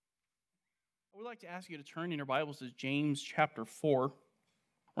would like to ask you to turn in your Bibles to James chapter 4.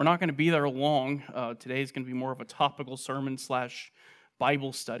 We're not going to be there long. Today is going to be more of a topical sermon /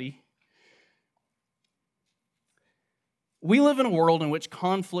 Bible study. We live in a world in which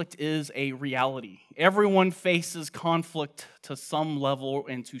conflict is a reality. Everyone faces conflict to some level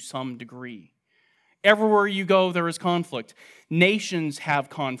and to some degree. Everywhere you go, there is conflict. Nations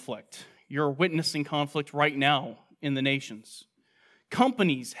have conflict. You're witnessing conflict right now in the nations.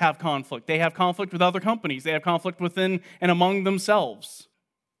 Companies have conflict. They have conflict with other companies. They have conflict within and among themselves.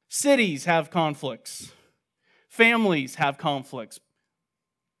 Cities have conflicts. Families have conflicts.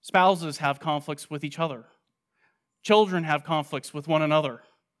 Spouses have conflicts with each other. Children have conflicts with one another.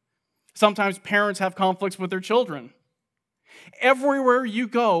 Sometimes parents have conflicts with their children. Everywhere you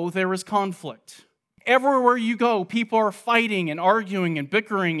go, there is conflict. Everywhere you go, people are fighting and arguing and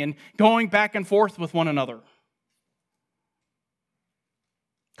bickering and going back and forth with one another.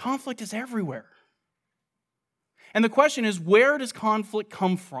 Conflict is everywhere. And the question is, where does conflict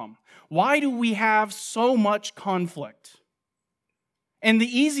come from? Why do we have so much conflict? And the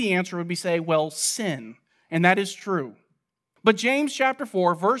easy answer would be say, well, sin. And that is true. But James chapter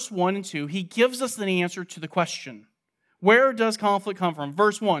 4, verse 1 and 2, he gives us the answer to the question. Where does conflict come from?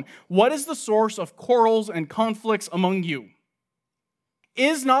 Verse 1, what is the source of quarrels and conflicts among you?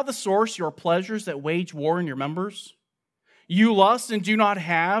 Is not the source your pleasures that wage war in your members? You lust and do not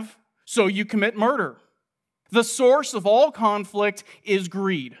have, so you commit murder. The source of all conflict is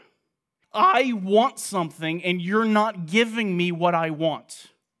greed. I want something and you're not giving me what I want.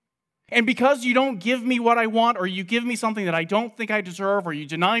 And because you don't give me what I want, or you give me something that I don't think I deserve, or you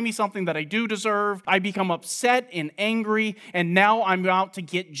deny me something that I do deserve, I become upset and angry, and now I'm out to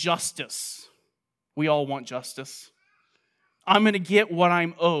get justice. We all want justice. I'm going to get what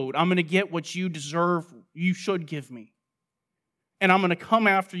I'm owed. I'm going to get what you deserve, you should give me. And I'm going to come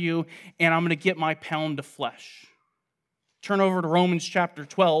after you, and I'm going to get my pound of flesh. Turn over to Romans chapter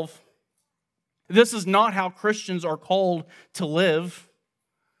 12. This is not how Christians are called to live.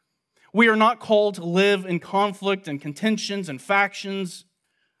 We are not called to live in conflict and contentions and factions.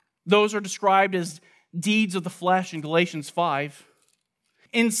 Those are described as deeds of the flesh in Galatians 5.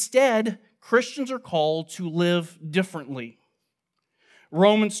 Instead, Christians are called to live differently.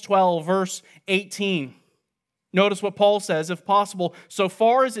 Romans 12, verse 18. Notice what Paul says, if possible, so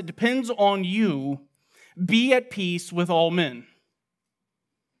far as it depends on you, be at peace with all men.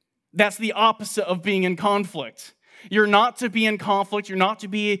 That's the opposite of being in conflict. You're not to be in conflict. You're not to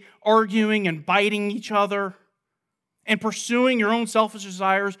be arguing and biting each other and pursuing your own selfish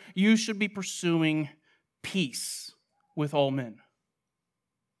desires. You should be pursuing peace with all men.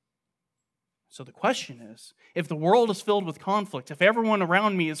 So the question is, if the world is filled with conflict, if everyone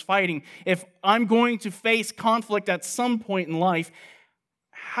around me is fighting, if I'm going to face conflict at some point in life,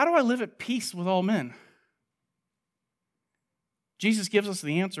 how do I live at peace with all men? Jesus gives us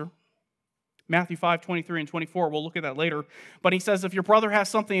the answer. Matthew 5, 23 and 24, we'll look at that later. But he says, if your brother has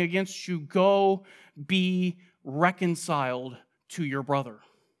something against you, go be reconciled to your brother.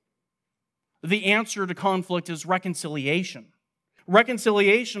 The answer to conflict is reconciliation.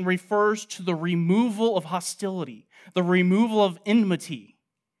 Reconciliation refers to the removal of hostility, the removal of enmity.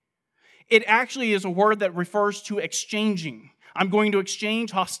 It actually is a word that refers to exchanging. I'm going to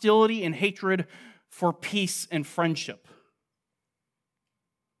exchange hostility and hatred for peace and friendship.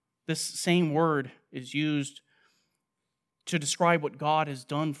 This same word is used to describe what God has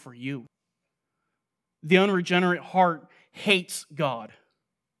done for you. The unregenerate heart hates God.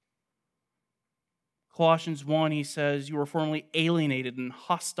 Colossians 1, he says, you were formerly alienated and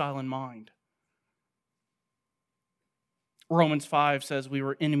hostile in mind. Romans 5 says we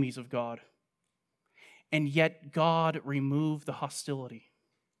were enemies of God. And yet God removed the hostility.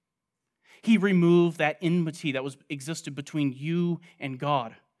 He removed that enmity that existed between you and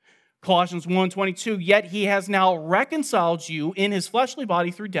God. Colossians 1:22, yet he has now reconciled you in his fleshly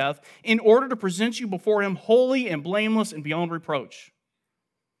body through death in order to present you before him holy and blameless and beyond reproach.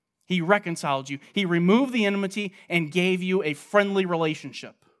 He reconciled you. He removed the enmity and gave you a friendly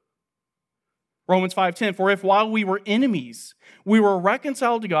relationship. Romans 5:10, for if while we were enemies, we were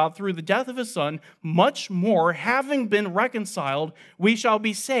reconciled to God through the death of his Son, much more, having been reconciled, we shall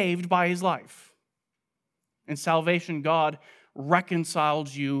be saved by his life. In salvation, God reconciled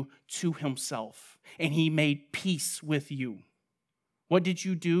you to himself, and he made peace with you. What did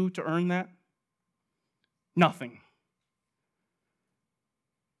you do to earn that? Nothing.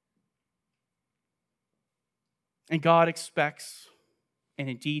 And God expects, and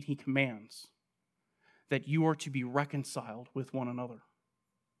indeed he commands, that you are to be reconciled with one another.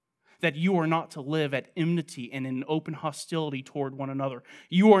 that you are not to live at enmity and in open hostility toward one another.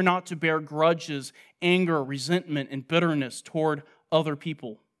 You are not to bear grudges, anger, resentment, and bitterness toward other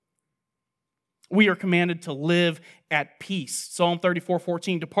people. We are commanded to live at peace. Psalm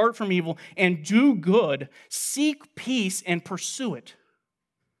 34:14, depart from evil and do good, seek peace and pursue it.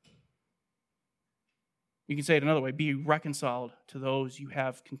 You can say it another way, be reconciled to those you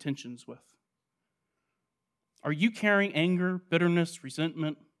have contentions with. Are you carrying anger, bitterness,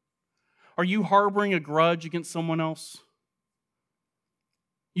 resentment? Are you harboring a grudge against someone else?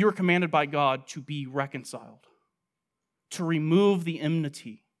 You are commanded by God to be reconciled, to remove the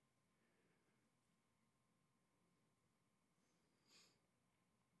enmity.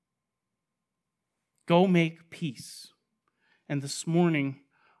 Go make peace. And this morning,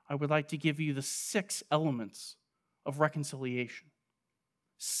 I would like to give you the 6 elements of reconciliation.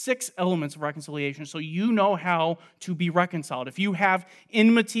 6 elements of reconciliation so you know how to be reconciled. If you have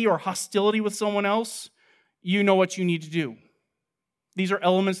enmity or hostility with someone else, you know what you need to do. These are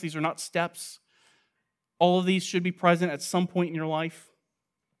elements, these are not steps. All of these should be present at some point in your life.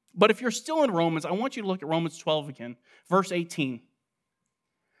 But if you're still in Romans, I want you to look at Romans 12 again, verse 18.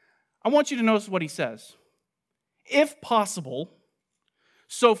 I want you to notice what he says. If possible,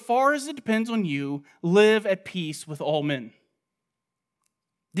 so far as it depends on you, live at peace with all men.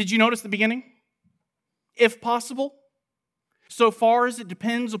 Did you notice the beginning? If possible, so far as it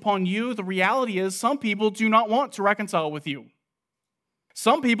depends upon you, the reality is some people do not want to reconcile with you.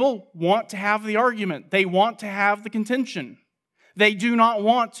 Some people want to have the argument. They want to have the contention. They do not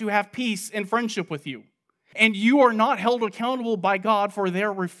want to have peace and friendship with you. And you are not held accountable by God for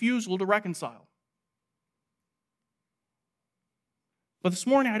their refusal to reconcile. But this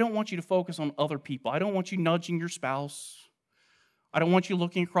morning, I don't want you to focus on other people. I don't want you nudging your spouse. I don't want you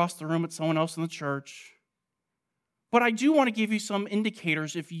looking across the room at someone else in the church. But I do want to give you some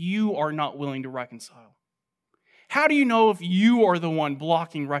indicators if you are not willing to reconcile. How do you know if you are the one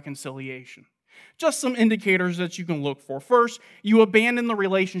blocking reconciliation? Just some indicators that you can look for. First, you abandon the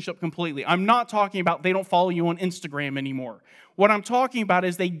relationship completely. I'm not talking about they don't follow you on Instagram anymore. What I'm talking about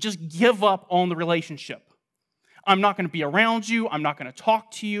is they just give up on the relationship. I'm not going to be around you. I'm not going to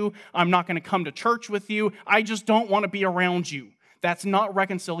talk to you. I'm not going to come to church with you. I just don't want to be around you. That's not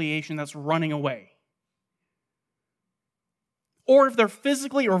reconciliation. That's running away. Or if they're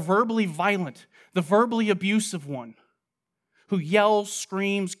physically or verbally violent, the verbally abusive one, who yells,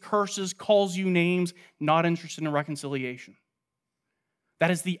 screams, curses, calls you names, not interested in reconciliation.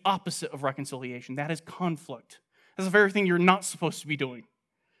 That is the opposite of reconciliation. That is conflict. That's the very thing you're not supposed to be doing.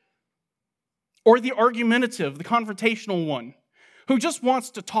 Or the argumentative, the confrontational one, who just wants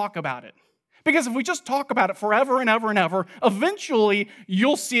to talk about it. Because if we just talk about it forever and ever and ever, eventually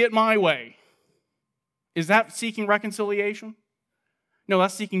you'll see it my way. Is that seeking reconciliation? No,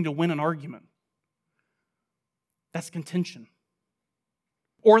 that's seeking to win an argument. That's contention.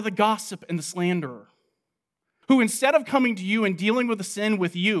 Or the gossip and the slanderer, who instead of coming to you and dealing with the sin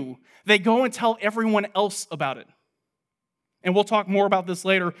with you, they go and tell everyone else about it. And we'll talk more about this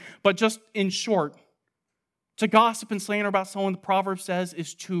later, but just in short, to gossip and slander about someone, the proverb says,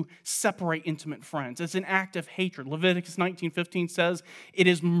 is to separate intimate friends. It's an act of hatred. Leviticus 19:15 says, it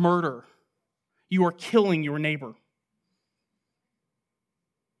is murder. You are killing your neighbor.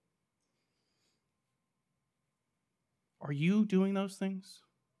 Are you doing those things?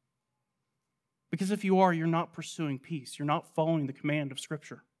 Because if you are, you're not pursuing peace. You're not following the command of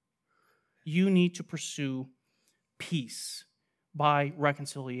Scripture. You need to pursue peace by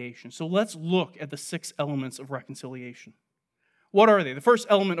reconciliation. So let's look at the 6 elements of reconciliation. What are they? The first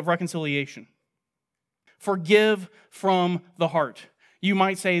element of reconciliation: forgive from the heart. You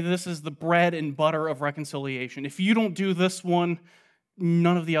might say this is the bread and butter of reconciliation. If you don't do this one,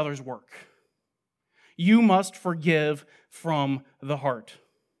 none of the others work. You must forgive from the heart.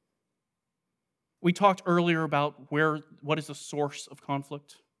 We talked earlier about what is the source of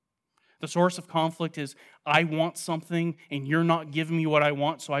conflict. The source of conflict is I want something and you're not giving me what I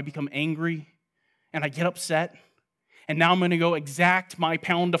want, so I become angry and I get upset. And now I'm going to go exact my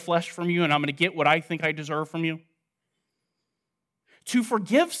pound of flesh from you and I'm going to get what I think I deserve from you. To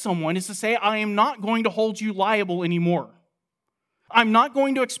forgive someone is to say, I am not going to hold you liable anymore. I'm not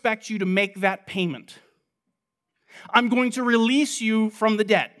going to expect you to make that payment. I'm going to release you from the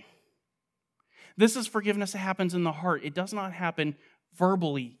debt. This is forgiveness that happens in the heart. It does not happen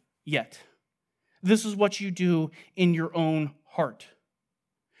verbally yet. This is what you do in your own heart.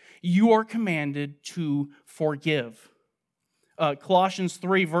 You are commanded to forgive. Colossians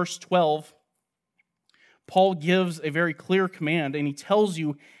 3, verse 12, Paul gives a very clear command, and he tells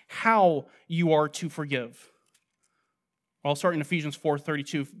you how you are to forgive. I'll start in Ephesians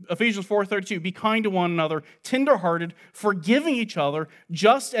 4:32. Ephesians 4:32, be kind to one another, tenderhearted, forgiving each other,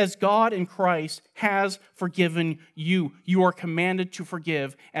 just as God in Christ has forgiven you. You are commanded to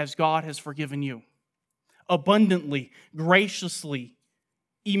forgive as God has forgiven you. Abundantly, graciously,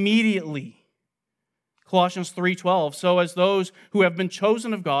 immediately. Colossians 3:12, so as those who have been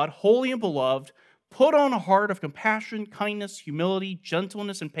chosen of God, holy and beloved, put on a heart of compassion, kindness, humility,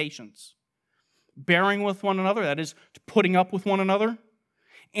 gentleness, and patience, bearing with one another, that is, putting up with one another,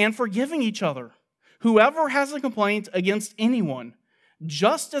 and forgiving each other. Whoever has a complaint against anyone,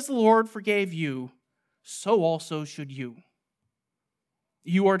 just as the Lord forgave you, so also should you.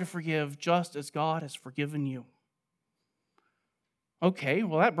 You are to forgive just as God has forgiven you. Okay,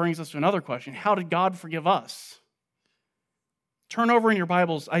 well, that brings us to another question. How did God forgive us? Turn over in your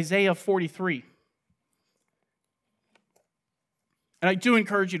Bibles, Isaiah 43. And I do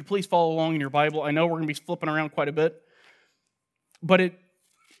encourage you to please follow along in your Bible. I know we're going to be flipping around quite a bit, but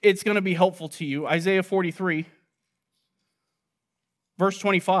it's going to be helpful to you. Isaiah 43, verse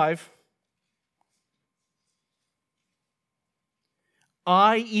 25.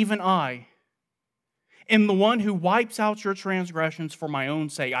 I, even I, am the one who wipes out your transgressions for my own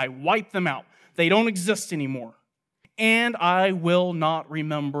sake. I wipe them out. They don't exist anymore. And I will not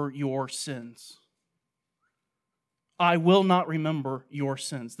remember your sins. I will not remember your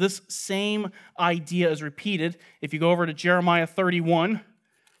sins. This same idea is repeated if you go over to Jeremiah 31.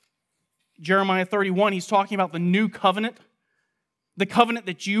 Jeremiah 31, he's talking about the new covenant, the covenant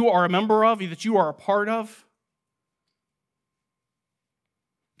that you are a member of, that you are a part of.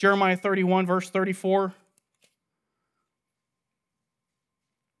 Jeremiah 31, verse 34.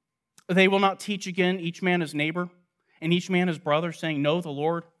 They will not teach again each man his neighbor and each man his brother, saying, know the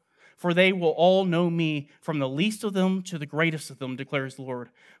Lord. For they will all know me, from the least of them to the greatest of them, declares the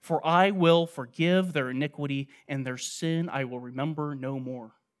Lord. For I will forgive their iniquity, and their sin I will remember no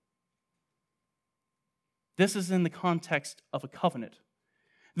more. This is in the context of a covenant.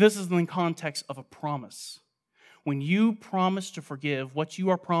 This is in the context of a promise. When you promise to forgive, what you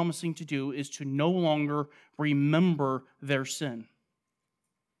are promising to do is to no longer remember their sin.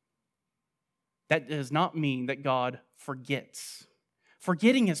 That does not mean that God forgets.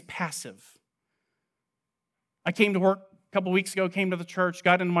 Forgetting is passive. I came to work a couple weeks ago, came to the church,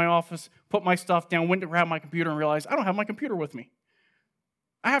 got into my office, put my stuff down, went to grab my computer and realized I don't have my computer with me.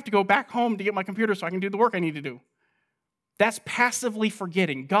 I have to go back home to get my computer so I can do the work I need to do. That's passively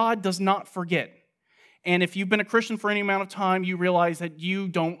forgetting. God does not forget. And if you've been a Christian for any amount of time, you realize that you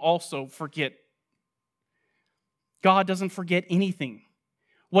don't also forget. God doesn't forget anything.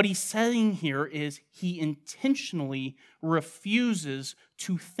 What he's saying here is he intentionally refuses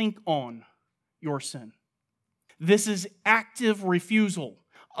to think on your sin. This is active refusal.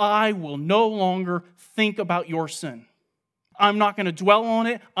 I will no longer think about your sin. I'm not going to dwell on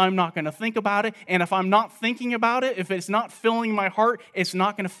it. I'm not going to think about it. And if I'm not thinking about it, if it's not filling my heart, it's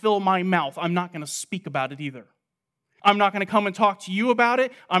not going to fill my mouth. I'm not going to speak about it either. I'm not going to come and talk to you about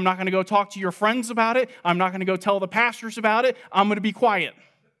it. I'm not going to go talk to your friends about it. I'm not going to go tell the pastors about it. I'm going to be quiet.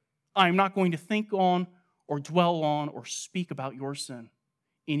 I'm not going to think on or dwell on or speak about your sin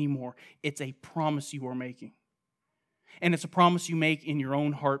anymore. It's a promise you are making. And it's a promise you make in your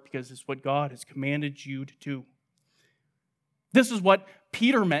own heart because it's what God has commanded you to do. This is what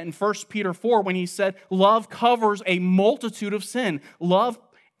Peter meant in 1 Peter 4 when he said, love covers a multitude of sin. Love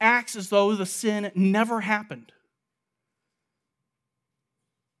acts as though the sin never happened.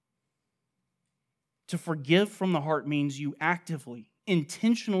 To forgive from the heart means you actively,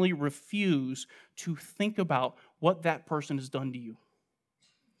 intentionally refuse to think about what that person has done to you.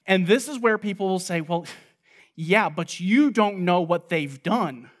 And this is where people will say, well, yeah, but you don't know what they've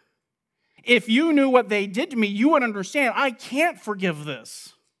done. If you knew what they did to me, you would understand, I can't forgive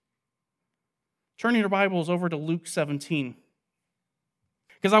this. Turning your Bibles over to Luke 17.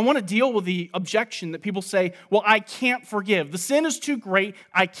 Because I want to deal with the objection that people say, well, I can't forgive. The sin is too great.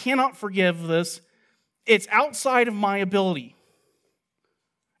 I cannot forgive this. It's outside of my ability.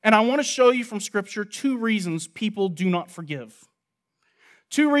 And I want to show you from Scripture 2 reasons people do not forgive.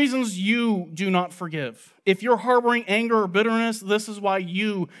 2 reasons you do not forgive. If you're harboring anger or bitterness, this is why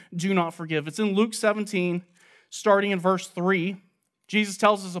you do not forgive. It's in Luke 17, starting in verse 3. Jesus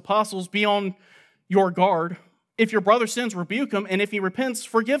tells his apostles, be on your guard. If your brother sins, rebuke him, and if he repents,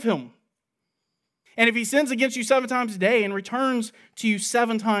 forgive him. And if he sins against you 7 times a day and returns to you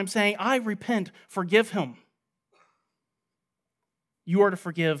 7 times saying, I repent, forgive him. You are to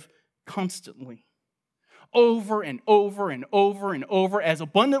forgive constantly. Over and over and over and over, as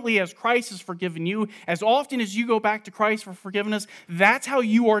abundantly as Christ has forgiven you, as often as you go back to Christ for forgiveness, that's how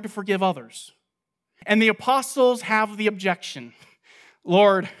you are to forgive others. And the apostles have the objection.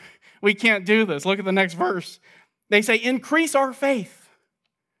 Lord, we can't do this. Look at the next verse. They say, increase our faith.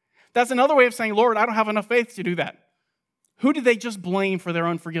 That's another way of saying, Lord, I don't have enough faith to do that. Who did they just blame for their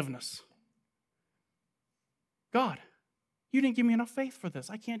unforgiveness? God, you didn't give me enough faith for this.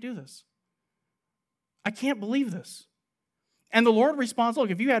 I can't do this. I can't believe this. And the Lord responds, look,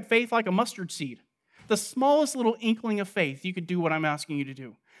 if you had faith like a mustard seed, the smallest little inkling of faith, you could do what I'm asking you to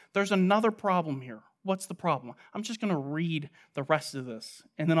do. There's another problem here. What's the problem? I'm just going to read the rest of this,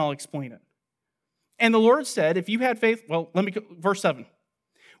 and then I'll explain it. And the Lord said, if you had faith, verse 7.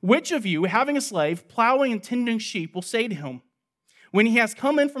 Which of you, having a slave, plowing and tending sheep, will say to him, when he has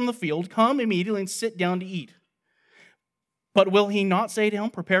come in from the field, come immediately and sit down to eat? But will he not say to him,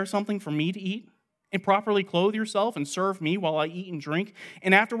 prepare something for me to eat, and properly clothe yourself and serve me while I eat and drink,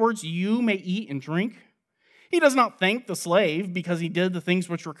 and afterwards you may eat and drink? He does not thank the slave because he did the things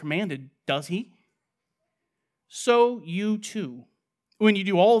which were commanded, does he? So you too, when you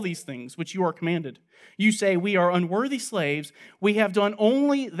do all these things which you are commanded, you say, we are unworthy slaves, we have done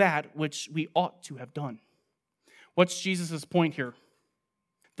only that which we ought to have done. What's Jesus' point here?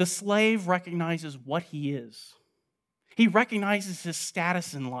 The slave recognizes what he is. He recognizes his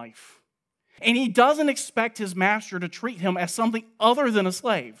status in life. And he doesn't expect his master to treat him as something other than a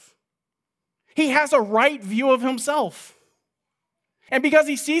slave. He has a right view of himself. And because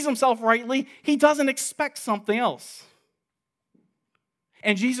he sees himself rightly, he doesn't expect something else.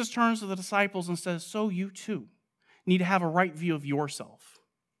 And Jesus turns to the disciples and says, so you too need to have a right view of yourself.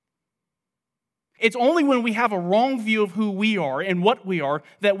 It's only when we have a wrong view of who we are and what we are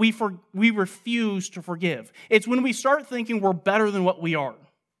that we refuse to forgive. It's when we start thinking we're better than what we are.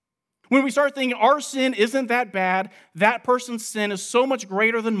 When we start thinking our sin isn't that bad, that person's sin is so much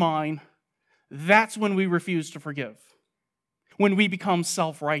greater than mine, that's when we refuse to forgive. When we become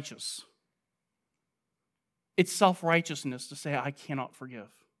self-righteous. It's self-righteousness to say, I cannot forgive.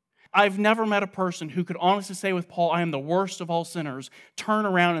 I've never met a person who could honestly say with Paul, I am the worst of all sinners, turn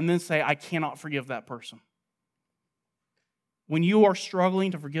around and then say, I cannot forgive that person. When you are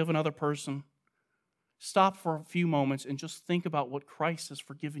struggling to forgive another person, stop for a few moments and just think about what Christ has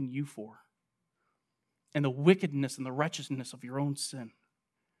forgiven you for and the wickedness and the wretchedness of your own sin.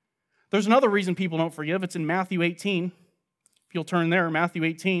 There's another reason people don't forgive. It's in Matthew 18. If you'll turn there, Matthew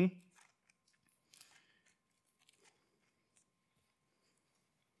 18.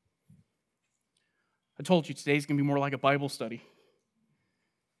 I told you today's going to be more like a Bible study.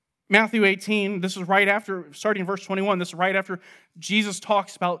 Matthew 18, this is right after, starting in verse 21, this is right after Jesus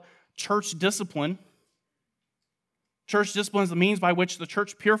talks about church discipline. Church discipline is the means by which the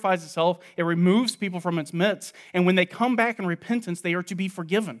church purifies itself. It removes people from its midst. And when they come back in repentance, they are to be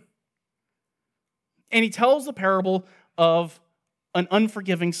forgiven. And he tells the parable of an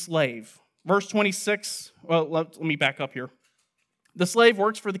unforgiving slave. Verse 26, let me back up here. The slave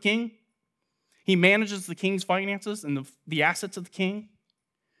works for the king. He manages the king's finances and the assets of the king.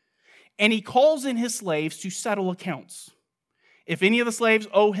 And he calls in his slaves to settle accounts. If any of the slaves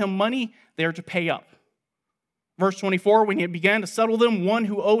owe him money, they are to pay up. Verse 24, when he began to settle them, one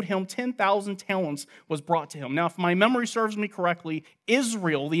who owed him 10,000 talents was brought to him. Now, if my memory serves me correctly,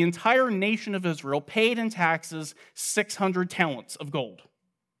 Israel, the entire nation of Israel, paid in taxes 600 talents of gold.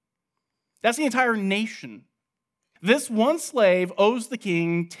 That's the entire nation. This one slave owes the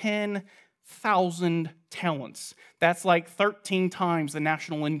king 10,000 talents. That's like 13 times the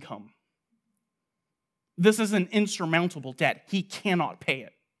national income. This is an insurmountable debt. He cannot pay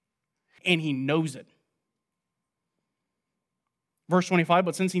it. And he knows it. Verse 25,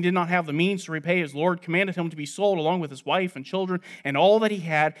 but since he did not have the means to repay, his Lord commanded him to be sold along with his wife and children and all that he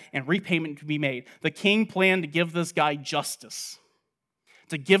had, and repayment to be made. The king planned to give this guy justice,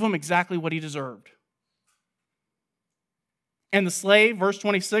 to give him exactly what he deserved. And the slave, verse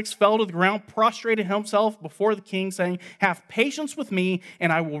 26, fell to the ground, prostrated himself before the king, saying, have patience with me,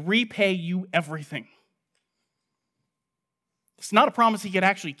 and I will repay you everything. It's not a promise he could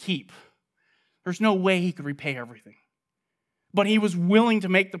actually keep. There's no way he could repay everything. But he was willing to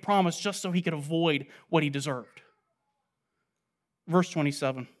make the promise just so he could avoid what he deserved. Verse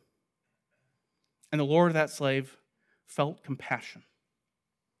 27. And the Lord of that slave felt compassion.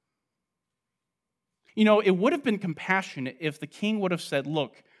 You know, it would have been compassionate if the king would have said,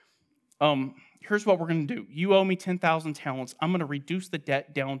 look, here's what we're going to do. You owe me 10,000 talents. I'm going to reduce the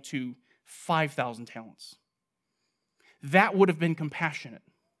debt down to 5,000 talents. That would have been compassionate.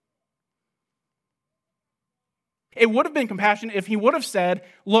 It would have been compassionate if he would have said,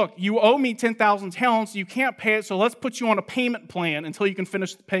 look, you owe me 10,000 talents, you can't pay it, so let's put you on a payment plan until you can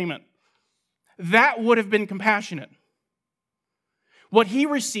finish the payment. That would have been compassionate. What he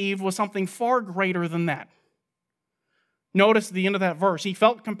received was something far greater than that. Notice the end of that verse. He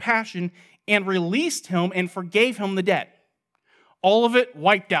felt compassion and released him and forgave him the debt. All of it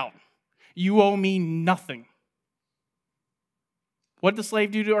wiped out. You owe me nothing. What did the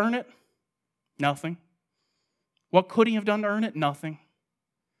slave do to earn it? Nothing. What could he have done to earn it? Nothing.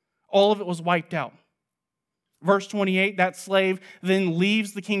 All of it was wiped out. Verse 28, that slave then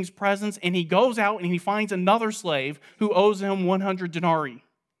leaves the king's presence and he goes out and he finds another slave who owes him 100 denarii.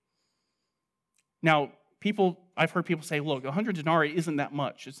 Now, I've heard people say, look, 100 denarii isn't that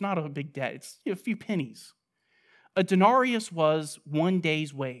much. It's not a big debt. It's a few pennies. A denarius was 1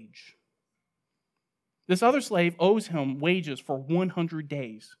 day's wage. This other slave owes him wages for 100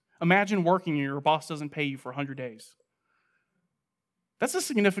 days. Imagine working and your boss doesn't pay you for 100 days. That's a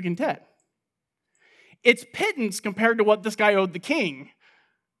significant debt. It's pittance compared to what this guy owed the king.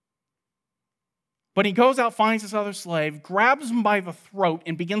 But he goes out, finds this other slave, grabs him by the throat,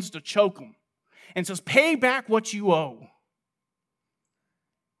 and begins to choke him. And says, pay back what you owe.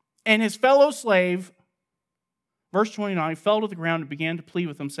 And his fellow slave, verse 29, fell to the ground and began to plead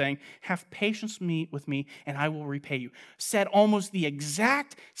with him, saying, have patience with me, and I will repay you. Said almost the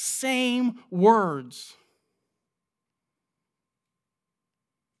exact same words.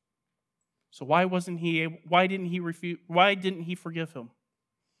 So why didn't he forgive him?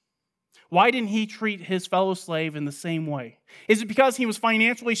 Why didn't he treat his fellow slave in the same way? Is it because he was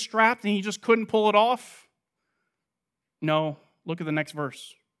financially strapped and he just couldn't pull it off? No. Look at the next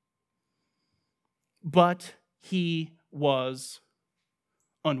verse. But he was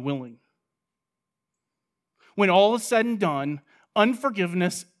unwilling. When all is said and done,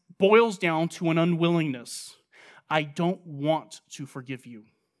 unforgiveness boils down to an unwillingness. I don't want to forgive you.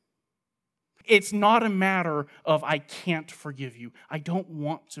 It's not a matter of I can't forgive you. I don't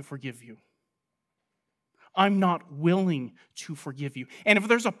want to forgive you. I'm not willing to forgive you. And if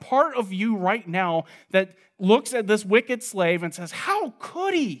there's a part of you right now that looks at this wicked slave and says, how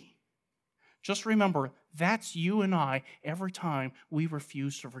could he? Just remember, that's you and I every time we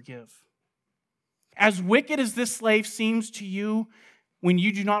refuse to forgive. As wicked as this slave seems to you, when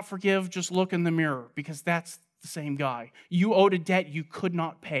you do not forgive, just look in the mirror, because that's the same guy. You owed a debt you could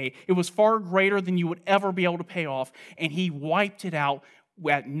not pay. It was far greater than you would ever be able to pay off, and he wiped it out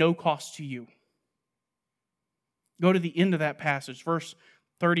at no cost to you. Go to the end of that passage, verse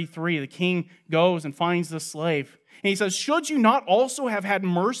 33. The king goes and finds this slave, and he says, should you not also have had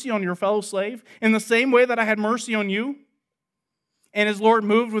mercy on your fellow slave in the same way that I had mercy on you? And his lord,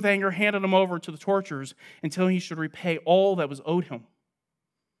 moved with anger, handed him over to the torturers until he should repay all that was owed him.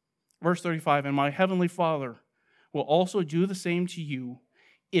 Verse 35, and my heavenly Father will also do the same to you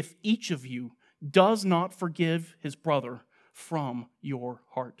if each of you does not forgive his brother from your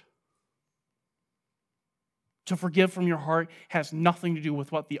heart. To forgive from your heart has nothing to do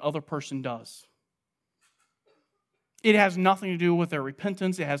with what the other person does. It has nothing to do with their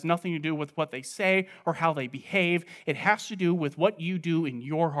repentance. It has nothing to do with what they say or how they behave. It has to do with what you do in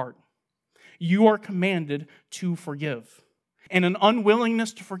your heart. You are commanded to forgive. And an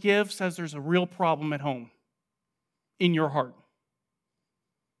unwillingness to forgive says there's a real problem at home in your heart.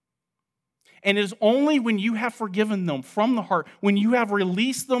 And it is only when you have forgiven them from the heart, when you have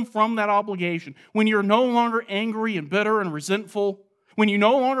released them from that obligation, when you're no longer angry and bitter and resentful, when you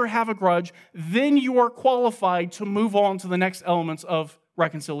no longer have a grudge, then you are qualified to move on to the next elements of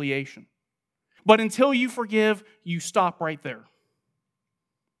reconciliation. But until you forgive, you stop right there.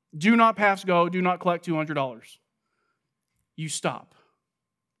 Do not pass go, do not collect $200. You stop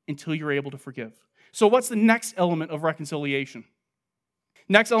until you're able to forgive. So what's the next element of reconciliation?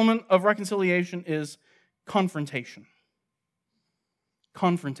 Next element of reconciliation is confrontation.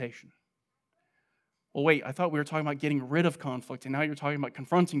 Confrontation. Well, wait, I thought we were talking about getting rid of conflict, and now you're talking about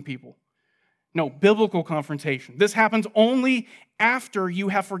confronting people. No, biblical confrontation. This happens only after you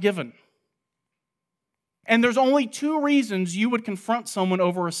have forgiven. And there's only 2 reasons you would confront someone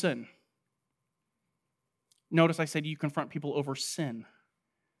over a sin. Notice I said you confront people over sin.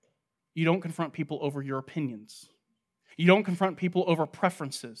 You don't confront people over your opinions. You don't confront people over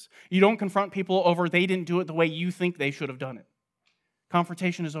preferences. You don't confront people over they didn't do it the way you think they should have done it.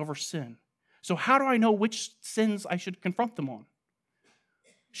 Confrontation is over sin. So how do I know which sins I should confront them on?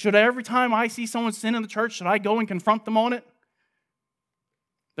 Should every time I see someone sin in the church, should I go and confront them on it?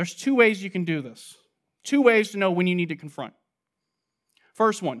 There's 2 ways you can do this. 2 ways to know when you need to confront.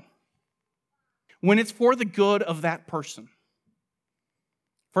 First one, when it's for the good of that person.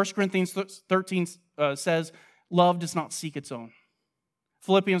 1 Corinthians 13 says, love does not seek its own.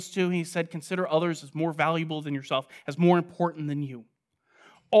 Philippians 2, he said, consider others as more valuable than yourself, as more important than you.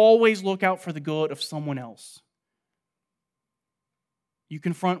 Always look out for the good of someone else. You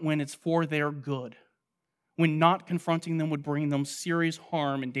confront when it's for their good, when not confronting them would bring them serious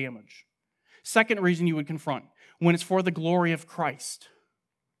harm and damage. Second reason you would confront, when it's for the glory of Christ.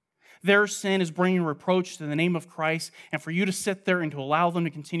 Their sin is bringing reproach to the name of Christ, and for you to sit there and to allow them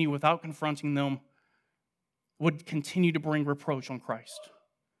to continue without confronting them would continue to bring reproach on Christ.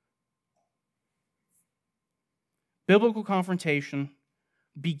 Biblical confrontation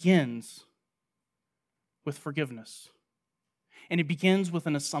begins with forgiveness, and it begins with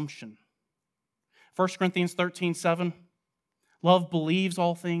an assumption. 1 Corinthians 13:7, love believes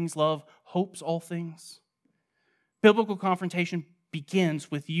all things, love hopes all things. Biblical confrontation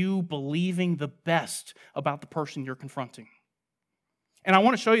begins with you believing the best about the person you're confronting. And I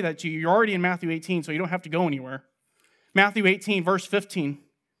want to show you that to you. You're already in Matthew 18, so you don't have to go anywhere. Matthew 18, verse 15.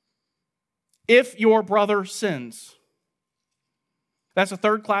 If your brother sins, that's a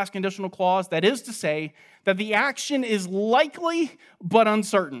third-class conditional clause. That is to say that the action is likely but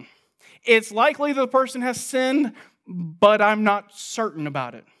uncertain. It's likely the person has sinned, but I'm not certain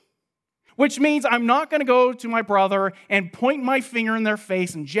about it. Which means I'm not going to go to my brother and point my finger in their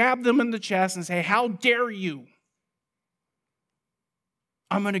face and jab them in the chest and say, how dare you?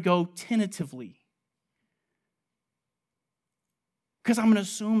 I'm going to go tentatively. Because I'm going to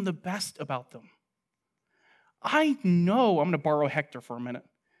assume the best about them. I know, I'm going to borrow Hector for a minute.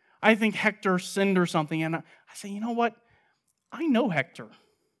 I think Hector sinned or something, and I say, you know what? I know Hector.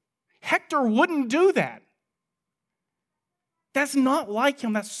 Hector wouldn't do that. That's not like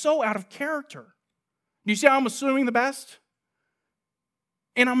him. That's so out of character. Do you see how I'm assuming the best?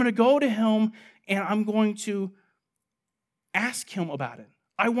 And I'm going to go to him and I'm going to ask him about it.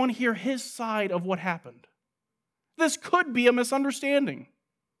 I want to hear his side of what happened. This could be a misunderstanding.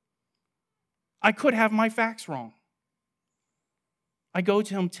 I could have my facts wrong. I go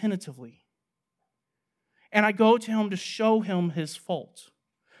to him tentatively. And I go to him to show him his fault.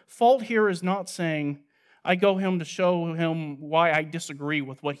 Fault here is not saying, I go him to show him why I disagree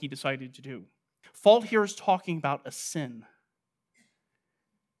with what he decided to do. Fault here is talking about a sin,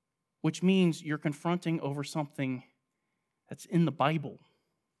 which means you're confronting over something that's in the Bible.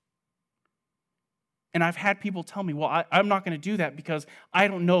 And I've had people tell me, well, I'm not going to do that because I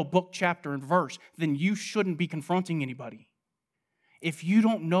don't know book, chapter, and verse. Then you shouldn't be confronting anybody. If you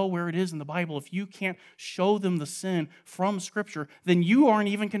don't know where it is in the Bible, if you can't show them the sin from Scripture, then you aren't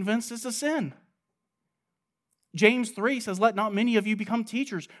even convinced it's a sin. James 3 says, let not many of you become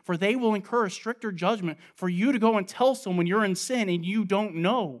teachers, for they will incur a stricter judgment. For you to go and tell someone you're in sin and you don't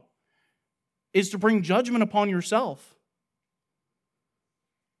know is to bring judgment upon yourself.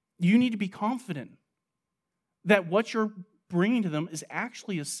 You need to be confident that what you're bringing to them is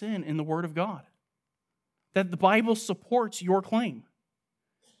actually a sin in the Word of God. That the Bible supports your claim.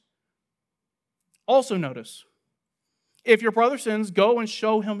 Also notice, if your brother sins, go and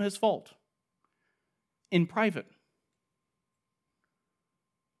show him his fault in private.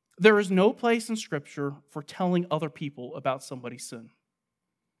 There is no place in Scripture for telling other people about somebody's sin.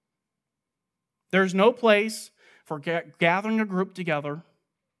 There's no place for gathering a group together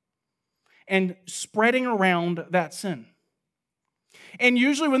and spreading around that sin. And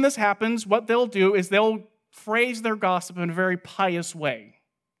usually when this happens, what they'll do is they'll phrase their gossip in a very pious way.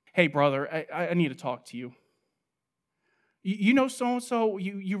 Hey, brother, I need to talk to you. You know so-and-so,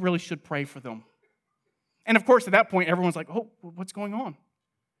 you really should pray for them. And of course, at that point, everyone's like, oh, what's going on?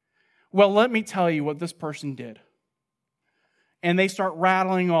 Well, let me tell you what this person did. And they start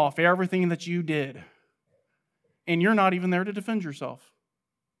rattling off everything that you did. And you're not even there to defend yourself.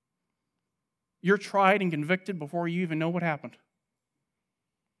 You're tried and convicted before you even know what happened.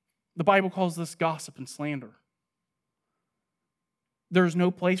 The Bible calls this gossip and slander. There is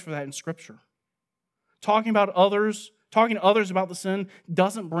no place for that in Scripture. Talking to others about the sin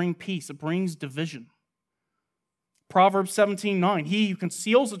doesn't bring peace. It brings division. Proverbs 17:9, he who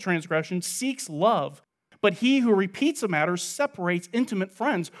conceals the transgression seeks love, but he who repeats a matter separates intimate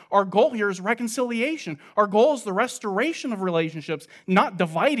friends. Our goal here is reconciliation. Our goal is the restoration of relationships, not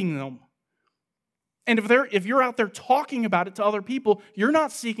dividing them. And if you're out there talking about it to other people, you're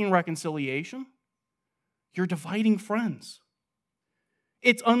not seeking reconciliation. You're dividing friends.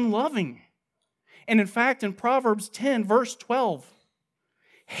 It's unloving. And in fact, in Proverbs 10, verse 12,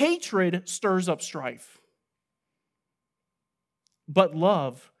 hatred stirs up strife, but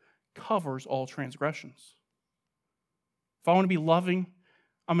love covers all transgressions. If I want to be loving,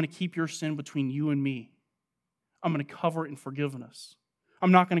 I'm going to keep your sin between you and me. I'm going to cover it in forgiveness.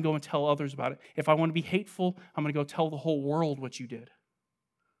 I'm not going to go and tell others about it. If I want to be hateful, I'm going to go tell the whole world what you did.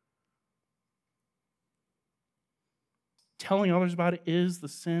 Telling others about it is the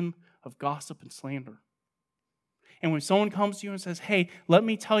sin of gossip and slander. And when someone comes to you and says, hey, let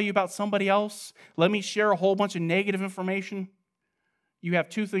me tell you about somebody else, let me share a whole bunch of negative information, you have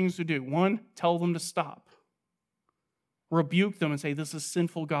two things to do. One, tell them to stop. Rebuke them and say, this is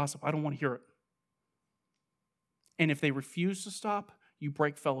sinful gossip. I don't want to hear it. And if they refuse to stop, you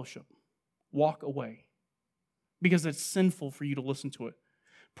break fellowship. Walk away. Because it's sinful for you to listen to it.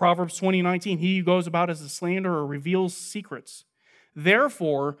 Proverbs 20:19, he who goes about as a slanderer reveals secrets.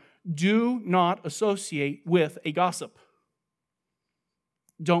 Therefore, do not associate with a gossip.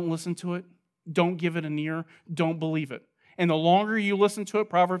 Don't listen to it. Don't give it an ear. Don't believe it. And the longer you listen to it,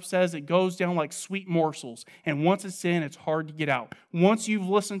 Proverbs says it goes down like sweet morsels. And once it's in, it's hard to get out. Once you've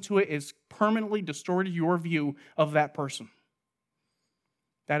listened to it, it's permanently distorted your view of that person.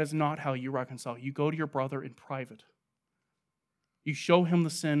 That is not how you reconcile. You go to your brother in private. You show him the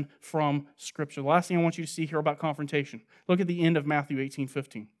sin from Scripture. The last thing I want you to see here about confrontation. Look at the end of Matthew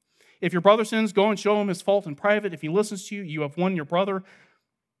 18:15. If your brother sins, go and show him his fault in private. If he listens to you, you have won your brother.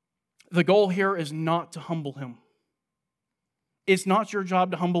 The goal here is not to humble him. It's not your job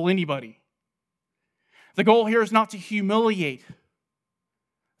to humble anybody. The goal here is not to humiliate.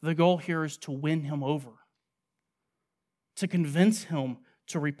 The goal here is to win him over, to convince him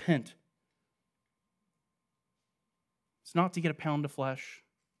to repent. It's not to get a pound of flesh.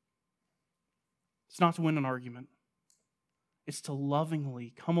 It's not to win an argument. It's to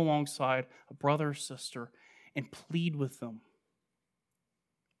lovingly come alongside a brother or sister and plead with them.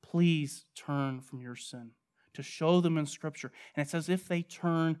 Please turn from your sin. To show them in Scripture. And it says, if they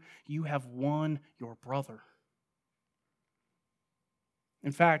turn, you have won your brother.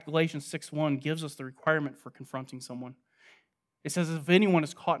 In fact, Galatians 6:1 gives us the requirement for confronting someone. It says, if anyone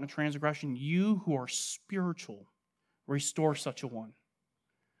is caught in a transgression, you who are spiritual, restore such a one.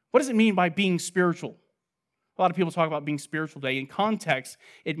 What does it mean by being spiritual? A lot of people talk about being spiritual today. In context,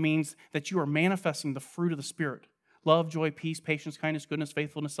 it means that you are manifesting the fruit of the Spirit. Love, joy, peace, patience, kindness, goodness,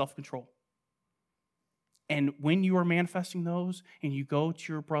 faithfulness, self-control. And when you are manifesting those and you go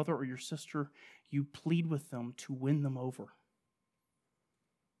to your brother or your sister, you plead with them to win them over.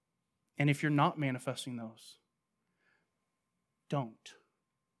 And if you're not manifesting those, don't.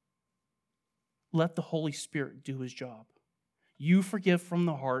 Let the Holy Spirit do his job. You forgive from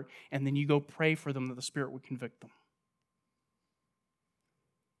the heart, and then you go pray for them that the Spirit would convict them.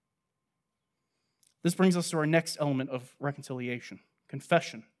 This brings us to our next element of reconciliation,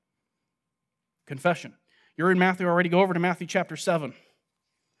 confession. Confession. You're in Matthew already. Go over to Matthew chapter 7.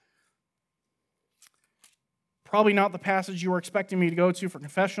 Probably not the passage you were expecting me to go to for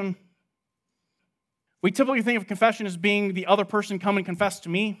confession. We typically think of confession as being the other person come and confess to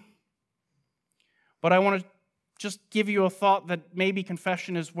me. But I want to just give you a thought that maybe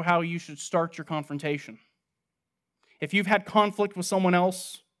confession is how you should start your confrontation. If you've had conflict with someone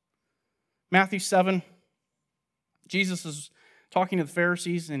else, Matthew 7, Jesus is talking to the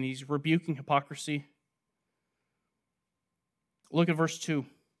Pharisees and he's rebuking hypocrisy. Look at verse 2.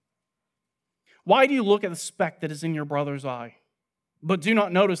 Why do you look at the speck that is in your brother's eye, but do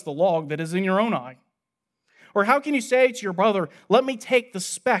not notice the log that is in your own eye? Or how can you say to your brother, let me take the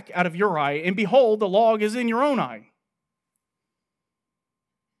speck out of your eye, and behold, the log is in your own eye?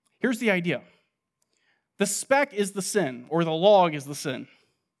 Here's the idea. The speck is the sin, or the log is the sin.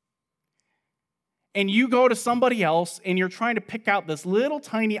 And you go to somebody else, and you're trying to pick out this little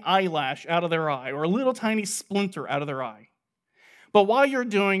tiny eyelash out of their eye, or a little tiny splinter out of their eye. But while you're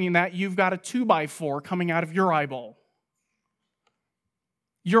doing that, you've got a 2x4 coming out of your eyeball.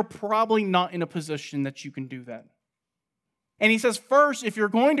 You're probably not in a position that you can do that. And he says, first, if you're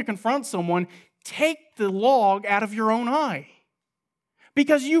going to confront someone, take the log out of your own eye.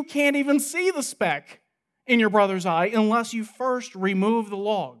 Because you can't even see the speck in your brother's eye unless you first remove the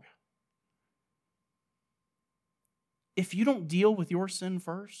log. If you don't deal with your sin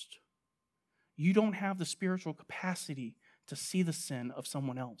first, you don't have the spiritual capacity to see the sin of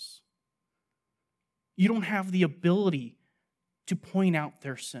someone else. You don't have the ability to point out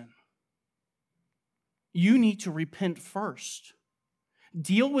their sin. You need to repent first.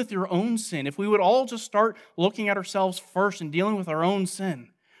 Deal with your own sin. If we would all just start looking at ourselves first and dealing with our own sin,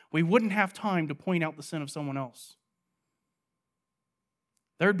 we wouldn't have time to point out the sin of someone else.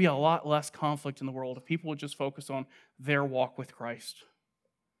 There would be a lot less conflict in the world if people would just focus on their walk with Christ.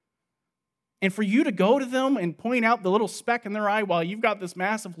 And for you to go to them and point out the little speck in their eye while you've got this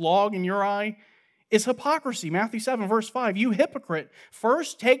massive log in your eye is hypocrisy. Matthew 7, verse 5, you hypocrite,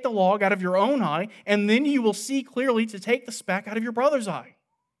 first take the log out of your own eye, and then you will see clearly to take the speck out of your brother's eye.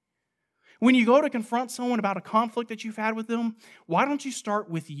 When you go to confront someone about a conflict that you've had with them, why don't you start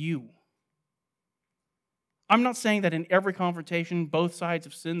with you? I'm not saying that in every confrontation, both sides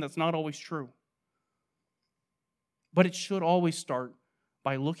have sinned. That's not always true. But it should always start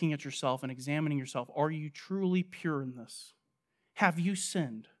by looking at yourself and examining yourself. Are you truly pure in this? Have you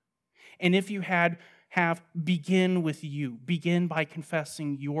sinned? And if you have, begin with you. Begin by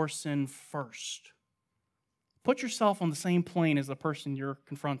confessing your sin first. Put yourself on the same plane as the person you're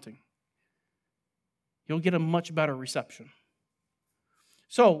confronting. You'll get a much better reception.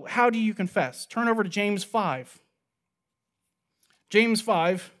 So, how do you confess? Turn over to James 5. James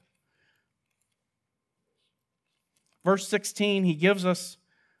 5, verse 16, he gives us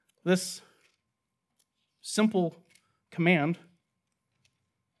this simple command.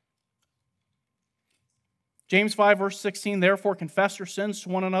 James 5, verse 16, therefore confess your sins to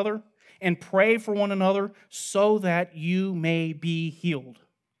one another and pray for one another so that you may be healed.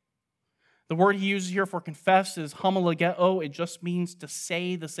 The word he uses here for confess is homologeo. It just means to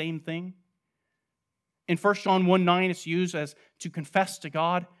say the same thing. In 1 John 1:9, it's used as to confess to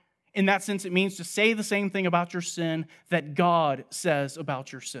God. In that sense, it means to say the same thing about your sin that God says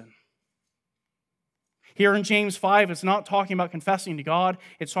about your sin. Here in James 5, it's not talking about confessing to God.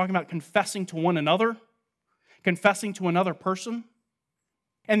 It's talking about confessing to one another, confessing to another person.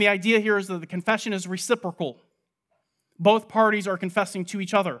 And the idea here is that the confession is reciprocal. Both parties are confessing to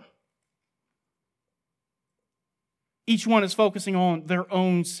each other. Each one is focusing on their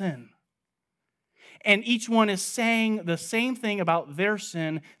own sin. And each one is saying the same thing about their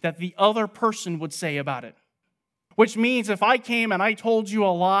sin that the other person would say about it. Which means if I came and I told you a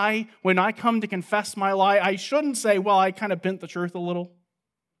lie, when I come to confess my lie, I shouldn't say, well, I kind of bent the truth a little.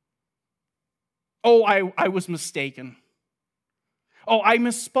 Oh, I was mistaken. Oh, I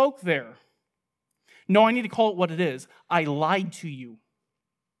misspoke there. No, I need to call it what it is. I lied to you.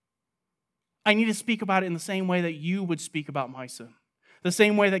 I need to speak about it in the same way that you would speak about my sin. The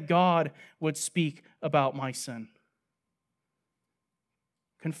same way that God would speak about my sin.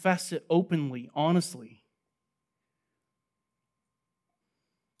 Confess it openly, honestly.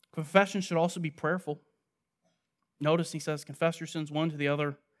 Confession should also be prayerful. Notice he says, confess your sins one to the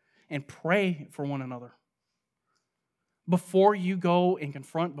other and pray for one another. Before you go and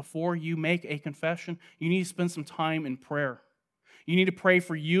confront, before you make a confession, you need to spend some time in prayer. You need to pray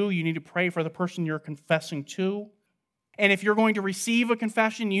for you. You need to pray for the person you're confessing to. And if you're going to receive a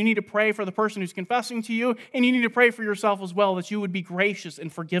confession, you need to pray for the person who's confessing to you, and you need to pray for yourself as well, that you would be gracious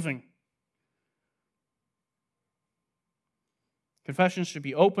and forgiving. Confessions should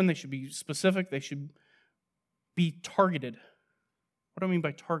be open, they should be specific, they should be targeted. What do I mean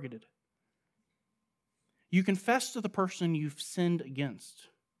by targeted? You confess to the person you've sinned against.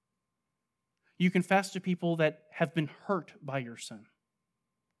 You confess to people that have been hurt by your sin.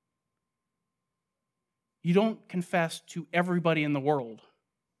 You don't confess to everybody in the world.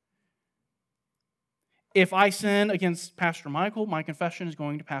 If I sin against Pastor Michael, my confession is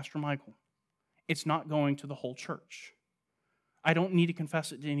going to Pastor Michael. It's not going to the whole church. I don't need to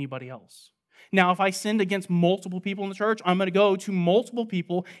confess it to anybody else. Now, if I sinned against multiple people in the church, I'm going to go to multiple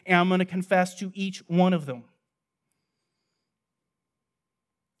people and I'm going to confess to each one of them.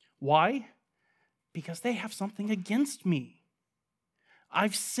 Why? Because they have something against me.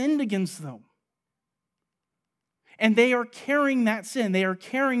 I've sinned against them. And they are carrying that sin. They are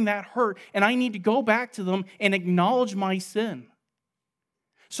carrying that hurt. And I need to go back to them and acknowledge my sin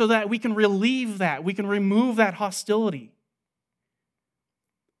so that we can relieve that. We can remove that hostility.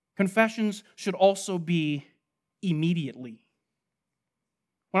 Confessions should also be immediately.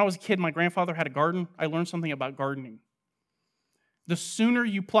 When I was a kid, my grandfather had a garden. I learned something about gardening. The sooner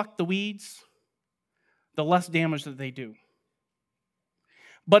you pluck the weeds, the less damage that they do.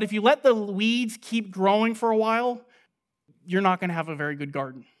 But if you let the weeds keep growing for a while, you're not going to have a very good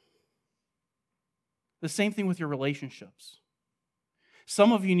garden. The same thing with your relationships.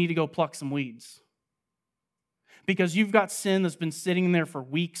 Some of you need to go pluck some weeds because you've got sin that's been sitting there for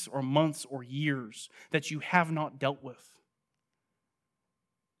weeks or months or years that you have not dealt with.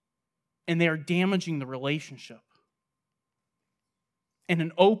 And they are damaging the relationship. And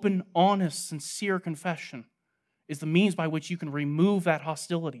an open, honest, sincere confession is the means by which you can remove that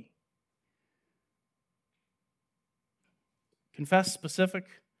hostility. Confess specific,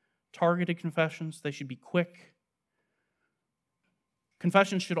 targeted confessions. They should be quick.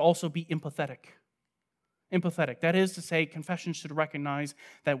 Confessions should also be empathetic. Empathetic. That is to say, confession should recognize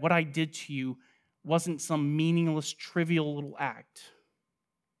that what I did to you wasn't some meaningless, trivial little act.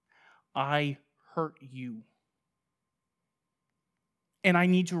 I hurt you. And I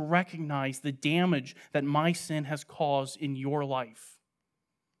need to recognize the damage that my sin has caused in your life.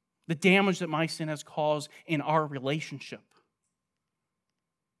 The damage that my sin has caused in our relationship.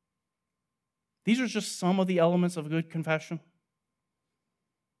 These are just some of the elements of a good confession.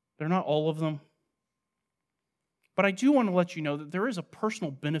 They're not all of them. But I do want to let you know that there is a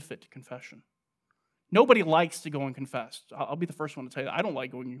personal benefit to confession. Nobody likes to go and confess. I'll be the first one to tell you that. I don't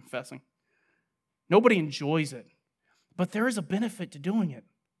like going and confessing. Nobody enjoys it. But there is a benefit to doing it.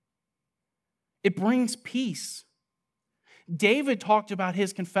 It brings peace. David talked about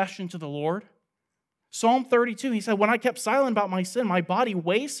his confession to the Lord. Psalm 32, he said, when I kept silent about my sin, my body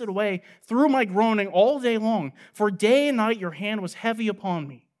wasted away through my groaning all day long. For day and night your hand was heavy upon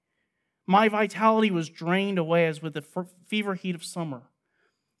me. My vitality was drained away as with the fever heat of summer.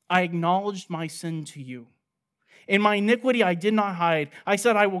 I acknowledged my sin to you. In my iniquity I did not hide. I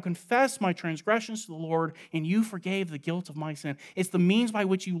said, I will confess my transgressions to the Lord, and you forgave the guilt of my sin. It's the means by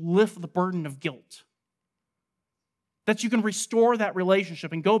which you lift the burden of guilt. That you can restore that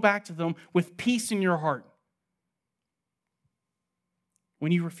relationship and go back to them with peace in your heart.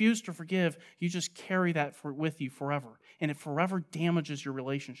 When you refuse to forgive, you just carry that with you forever, and it forever damages your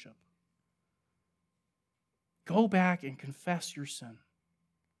relationship. Go back and confess your sin.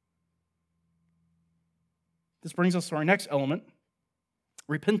 This brings us to our next element,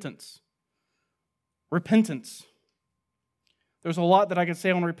 repentance. Repentance. There's a lot that I could say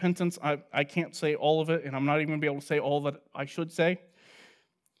on repentance. I can't say all of it, and I'm not even going to be able to say all that I should say.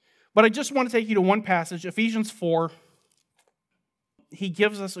 But I just want to take you to one passage, Ephesians 4. He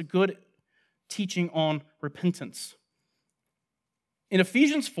gives us a good teaching on repentance. In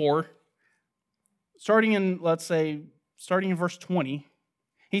Ephesians 4, starting in verse 20,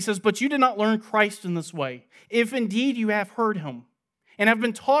 he says, but you did not learn Christ in this way, if indeed you have heard him, and have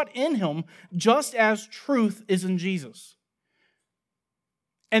been taught in him, just as truth is in Jesus.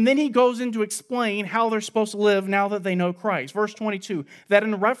 And then he goes in to explain how they're supposed to live now that they know Christ. Verse 22, that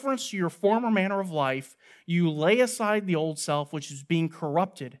in reference to your former manner of life, you lay aside the old self, which is being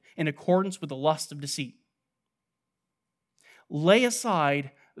corrupted in accordance with the lust of deceit. Lay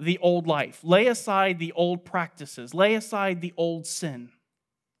aside the old life. Lay aside the old practices. Lay aside the old sin.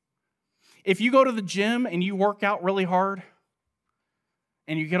 If you go to the gym and you work out really hard,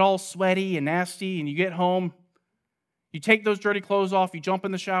 and you get all sweaty and nasty, and you get home, you take those dirty clothes off, you jump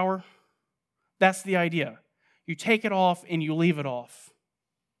in the shower, that's the idea. You take it off and you leave it off.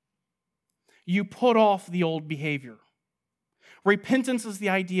 You put off the old behavior. Repentance is the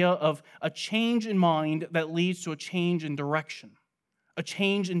idea of a change in mind that leads to a change in direction, a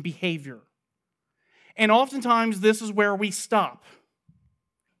change in behavior. And oftentimes this is where we stop.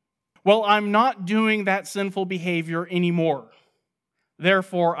 Well, I'm not doing that sinful behavior anymore.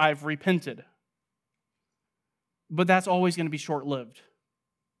 Therefore, I've repented. But that's always going to be short-lived.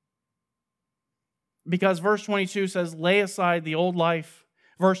 Because verse 22 says, lay aside the old life.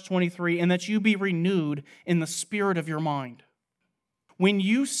 Verse 23, and that you be renewed in the spirit of your mind. When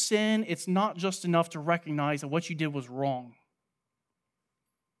you sin, it's not just enough to recognize that what you did was wrong.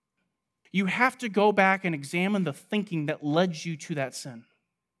 You have to go back and examine the thinking that led you to that sin.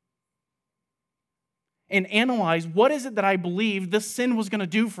 And analyze, what is it that I believe this sin was going to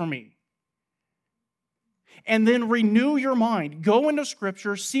do for me? And then renew your mind. Go into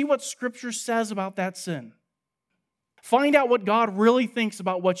Scripture, see what Scripture says about that sin. Find out what God really thinks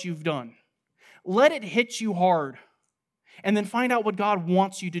about what you've done. Let it hit you hard. And then find out what God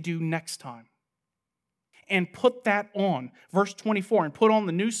wants you to do next time. And put that on. Verse 24, and put on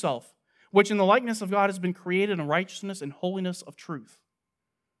the new self, which in the likeness of God has been created in righteousness and holiness of truth.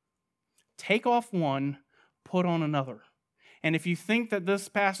 Take off one, put on another. And if you think that this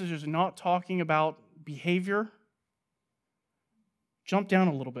passage is not talking about behavior, jump down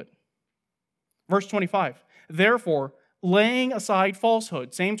a little bit. Verse 25, therefore, laying aside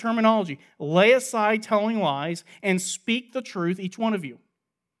falsehood, same terminology, lay aside telling lies and speak the truth, each one of you.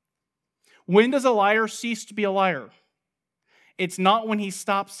 When does a liar cease to be a liar? It's not when he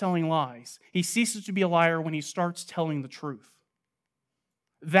stops telling lies. He ceases to be a liar when he starts telling the truth.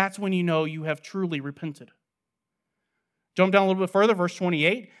 That's when you know you have truly repented. Jump down a little bit further, verse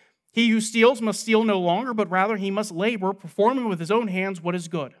 28. He who steals must steal no longer, but rather he must labor, performing with his own hands what is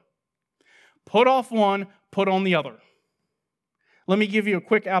good. Put off one, put on the other. Let me give you a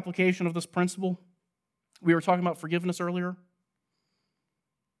quick application of this principle. We were talking about forgiveness earlier.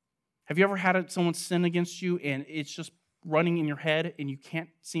 Have you ever had someone sin against you and it's just running in your head and you can't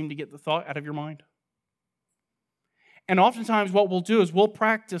seem to get the thought out of your mind? And oftentimes what we'll do is we'll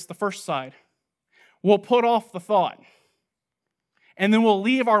practice the first side. We'll put off the thought. And then we'll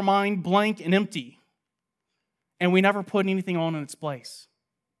leave our mind blank and empty. And we never put anything on in its place.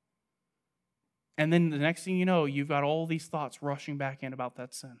 And then the next thing you know, you've got all these thoughts rushing back in about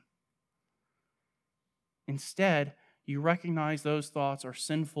that sin. Instead, you recognize those thoughts are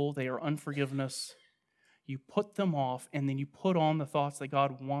sinful, they are unforgiveness. You put them off, and then you put on the thoughts that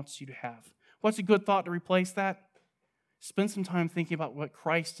God wants you to have. What's a good thought to replace that? Spend some time thinking about what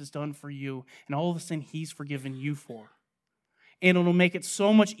Christ has done for you and all the sin he's forgiven you for. And it'll make it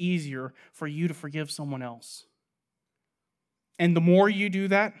so much easier for you to forgive someone else. And the more you do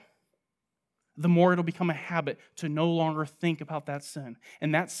that, the more it'll become a habit to no longer think about that sin.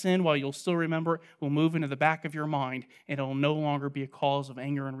 And that sin, while you'll still remember it, will move into the back of your mind, and it'll no longer be a cause of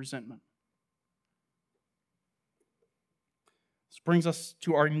anger and resentment. This brings us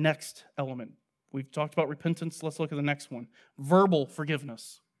to our next element. We've talked about repentance. Let's look at the next one. Verbal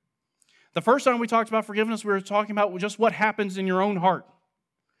forgiveness. The first time we talked about forgiveness, we were talking about just what happens in your own heart.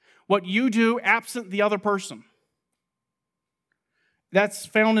 What you do absent the other person. That's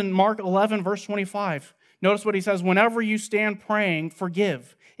found in Mark 11, verse 25. Notice what he says, whenever you stand praying,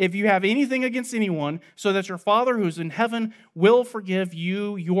 forgive. If you have anything against anyone, so that your Father who is in heaven will forgive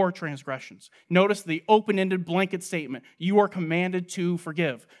you your transgressions. Notice the open-ended blanket statement. You are commanded to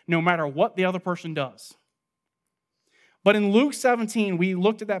forgive, no matter what the other person does. But in Luke 17, we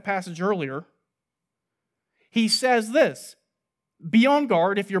looked at that passage earlier. He says this, be on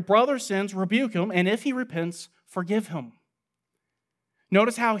guard. If your brother sins, rebuke him, and if he repents, forgive him.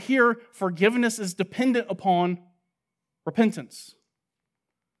 Notice how here forgiveness is dependent upon repentance.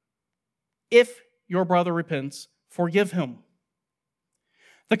 If your brother repents, forgive him.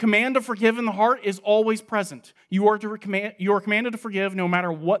 The command to forgive in the heart is always present. You are commanded to forgive no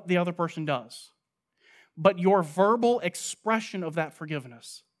matter what the other person does. But your verbal expression of that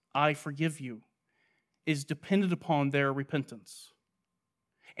forgiveness, I forgive you, is dependent upon their repentance.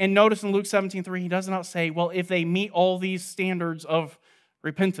 And notice in Luke 17:3, he does not say, well, if they meet all these standards of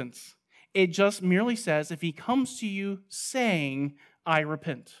repentance. It just merely says, if he comes to you saying, I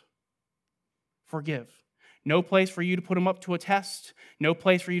repent, forgive. No place for you to put him up to a test. No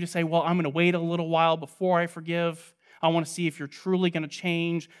place for you to say, well, I'm going to wait a little while before I forgive. I want to see if you're truly going to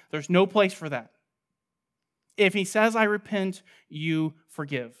change. There's no place for that. If he says, I repent, you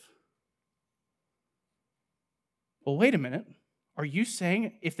forgive. Well, wait a minute. Are you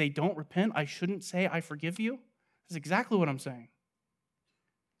saying if they don't repent, I shouldn't say, I forgive you? That's exactly what I'm saying.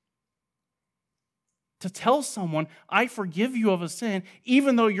 To tell someone, I forgive you of a sin,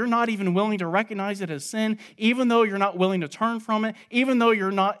 even though you're not even willing to recognize it as sin, even though you're not willing to turn from it, even though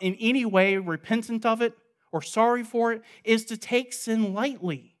you're not in any way repentant of it or sorry for it, is to take sin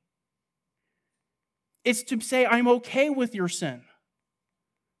lightly. It's to say, I'm okay with your sin.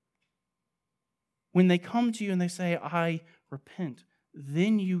 When they come to you and they say, I repent,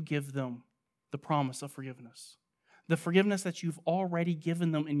 then you give them the promise of forgiveness. The forgiveness that you've already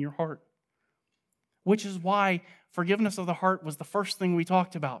given them in your heart. Which is why forgiveness of the heart was the first thing we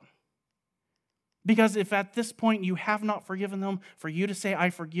talked about. Because if at this point you have not forgiven them, for you to say, I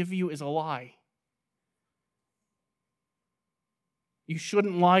forgive you, is a lie. You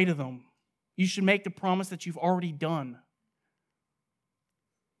shouldn't lie to them. You should make the promise that you've already done.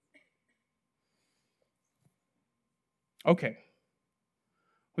 Okay.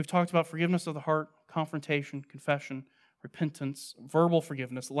 We've talked about forgiveness of the heart, confrontation, confession, repentance, verbal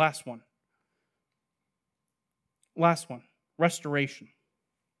forgiveness. Last one, restoration.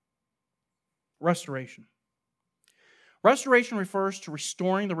 Restoration. Restoration refers to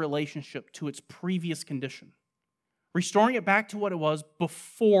restoring the relationship to its previous condition. Restoring it back to what it was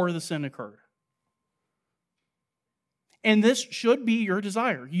before the sin occurred. And this should be your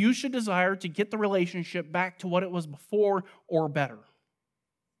desire. You should desire to get the relationship back to what it was before or better.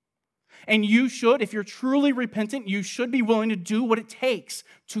 And you should, if you're truly repentant, you should be willing to do what it takes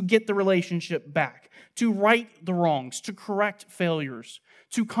to get the relationship back, to right the wrongs, to correct failures,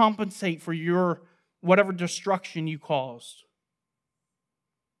 to compensate for your whatever destruction you caused.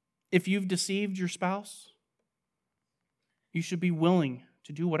 If you've deceived your spouse, you should be willing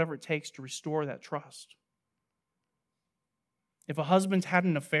to do whatever it takes to restore that trust. If a husband's had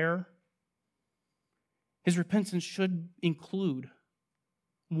an affair, his repentance should include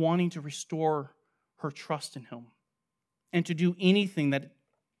wanting to restore her trust in him and to do anything that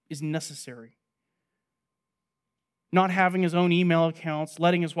is necessary. Not having his own email accounts,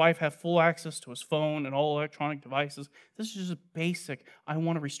 letting his wife have full access to his phone and all electronic devices. This is just basic, I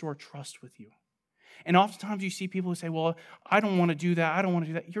want to restore trust with you. And oftentimes you see people who say, well, I don't want to do that, I don't want to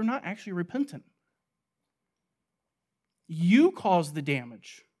do that. You're not actually repentant. You caused the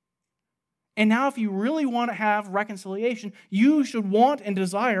damage. And now if you really want to have reconciliation, you should want and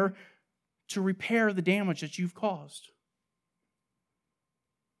desire to repair the damage that you've caused.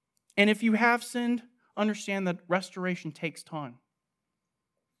 And if you have sinned, understand that restoration takes time.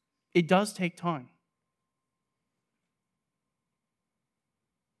 It does take time.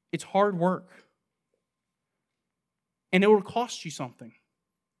 It's hard work. And it will cost you something.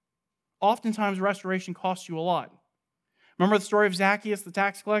 Oftentimes, restoration costs you a lot. Remember the story of Zacchaeus, the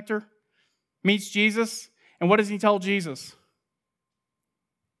tax collector? Meets Jesus, and what does he tell Jesus?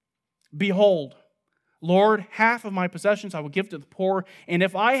 Behold, Lord, half of my possessions I will give to the poor, and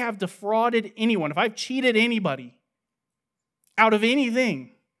if I have defrauded anyone, if I've cheated anybody out of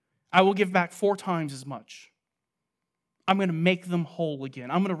anything, I will give back 4 times as much. I'm going to make them whole again.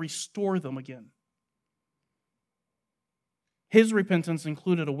 I'm going to restore them again. His repentance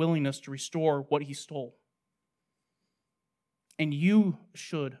included a willingness to restore what he stole. And you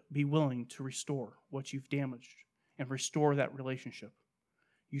should be willing to restore what you've damaged and restore that relationship.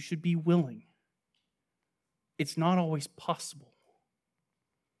 You should be willing. It's not always possible.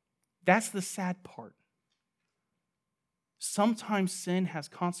 That's the sad part. Sometimes sin has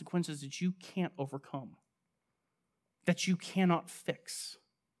consequences that you can't overcome, that you cannot fix.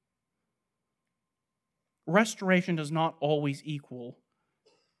 Restoration does not always equal,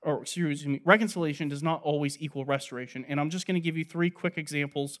 reconciliation does not always equal restoration. And I'm just going to give you 3 quick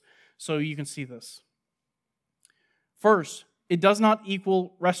examples so you can see this. First, it does not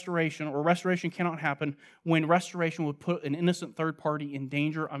equal restoration, or restoration cannot happen when restoration would put an innocent third party in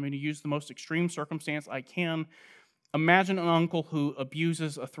danger. I'm going to use the most extreme circumstance I can. Imagine an uncle who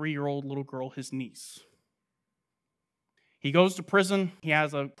abuses a 3-year-old little girl, his niece. He goes to prison. He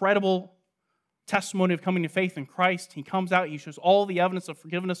has a credible testimony of coming to faith in Christ. He comes out. He shows all the evidence of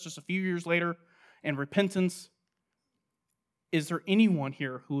forgiveness just a few years later and repentance. Is there anyone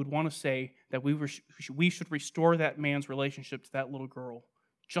here who would want to say that we should restore that man's relationship to that little girl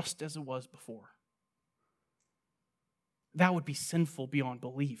just as it was before? That would be sinful beyond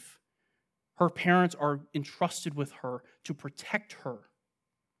belief. Her parents are entrusted with her to protect her.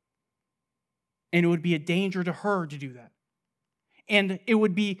 And it would be a danger to her to do that. And it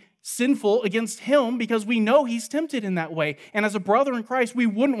would be sinful against him because we know he's tempted in that way. And as a brother in Christ, we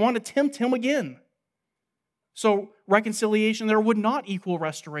wouldn't want to tempt him again. So reconciliation there would not equal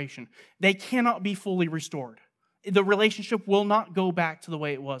restoration. They cannot be fully restored. The relationship will not go back to the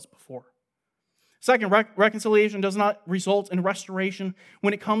way it was before. Second, reconciliation does not result in restoration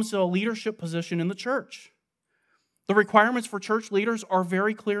when it comes to a leadership position in the church. The requirements for church leaders are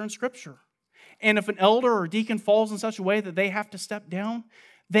very clear in Scripture. And if an elder or deacon falls in such a way that they have to step down,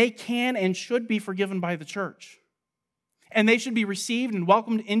 they can and should be forgiven by the church. And they should be received and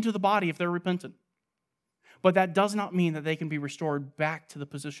welcomed into the body if they're repentant. But that does not mean that they can be restored back to the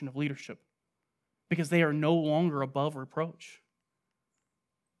position of leadership, because they are no longer above reproach.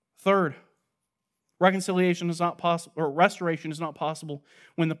 Third, reconciliation is not possible, or restoration is not possible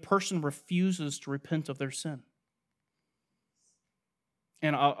when the person refuses to repent of their sin.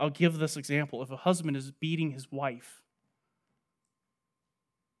 And I'll give this example. If a husband is beating his wife,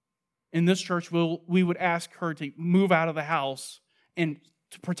 in this church, we would ask her to move out of the house and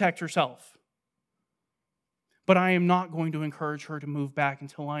to protect herself. But I am not going to encourage her to move back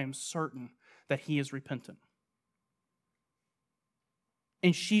until I am certain that he is repentant.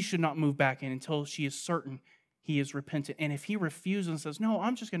 And she should not move back in until she is certain he is repentant. And if he refuses and says, no,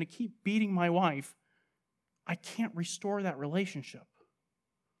 I'm just going to keep beating my wife, I can't restore that relationship.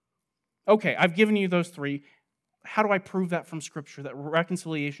 Okay, I've given you those 3. How do I prove that from Scripture, that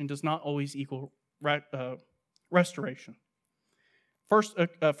reconciliation does not always equal restoration? 1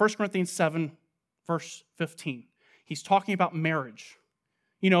 Corinthians 7, verse 15. He's talking about marriage.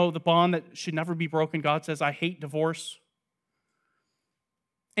 You know, the bond that should never be broken. God says, I hate divorce.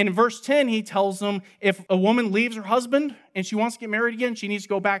 And in verse 10, he tells them if a woman leaves her husband and she wants to get married again, she needs to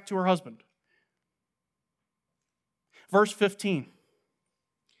go back to her husband. Verse 15.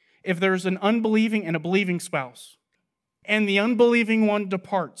 If there's an unbelieving and a believing spouse, and the unbelieving one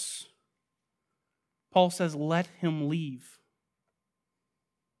departs, Paul says, let him leave.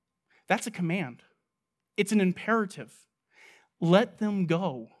 That's a command. It's an imperative. Let them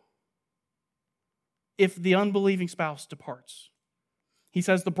go if the unbelieving spouse departs. He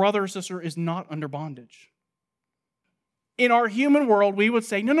says the brother or sister is not under bondage. In our human world, we would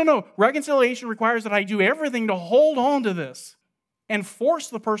say, no. Reconciliation requires that I do everything to hold on to this and force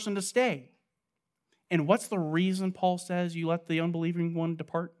the person to stay. And what's the reason Paul says you let the unbelieving one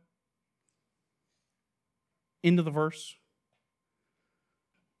depart? Into the verse.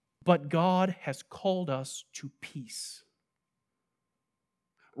 But God has called us to peace.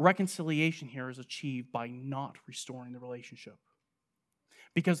 Reconciliation here is achieved by not restoring the relationship.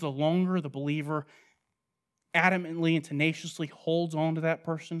 Because the longer the believer adamantly and tenaciously holds on to that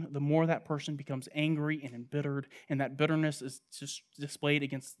person, the more that person becomes angry and embittered, and that bitterness is just displayed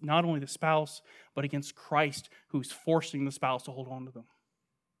against not only the spouse, but against Christ, who's forcing the spouse to hold on to them.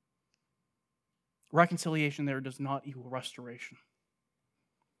 Reconciliation there does not equal restoration.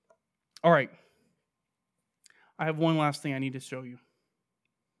 All right. I have one last thing I need to show you.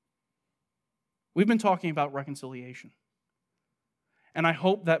 We've been talking about reconciliation. And I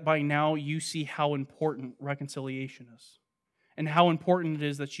hope that by now you see how important reconciliation is and how important it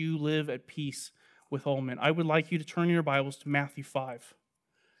is that you live at peace with all men. I would like you to turn your Bibles to Matthew 5.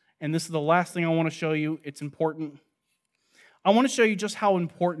 And this is the last thing I want to show you. It's important. I want to show you just how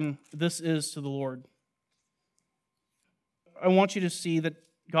important this is to the Lord. I want you to see that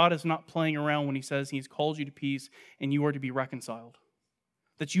God is not playing around when He says He's called you to peace and you are to be reconciled.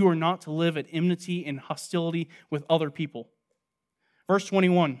 That you are not to live at enmity and hostility with other people. Verse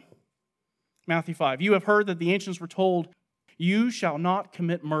 21, Matthew 5. You have heard that the ancients were told, you shall not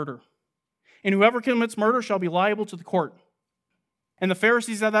commit murder. And whoever commits murder shall be liable to the court. And the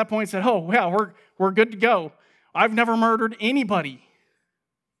Pharisees at that point said, oh, yeah, we're good to go. I've never murdered anybody.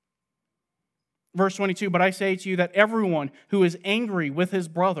 Verse 22, but I say to you that everyone who is angry with his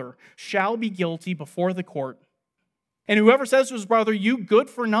brother shall be guilty before the court. And whoever says to his brother, you good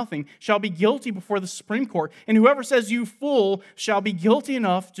for nothing, shall be guilty before the Supreme Court. And whoever says, you fool, shall be guilty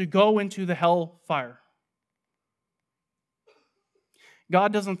enough to go into the hell fire.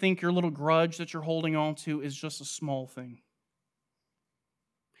 God doesn't think your little grudge that you're holding on to is just a small thing.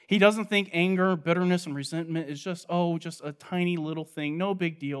 He doesn't think anger, bitterness, and resentment is just a tiny little thing. No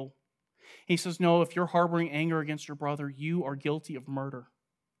big deal. He says, no, if you're harboring anger against your brother, you are guilty of murder.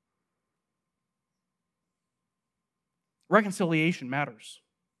 Reconciliation matters.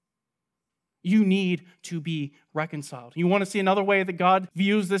 You need to be reconciled. You want to see another way that God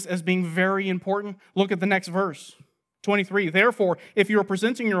views this as being very important? Look at the next verse, 23. Therefore, if you are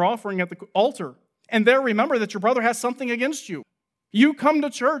presenting your offering at the altar, and there remember that your brother has something against you, you come to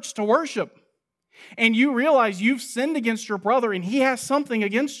church to worship, and you realize you've sinned against your brother, and he has something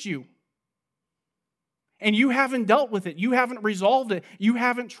against you. And you haven't dealt with it. You haven't resolved it. You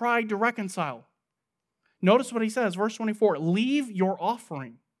haven't tried to reconcile. Notice what he says, verse 24. Leave your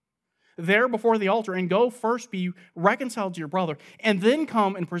offering there before the altar and go first be reconciled to your brother and then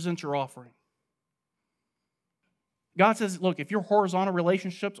come and present your offering. God says, look, if your horizontal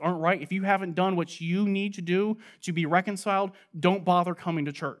relationships aren't right, if you haven't done what you need to do to be reconciled, don't bother coming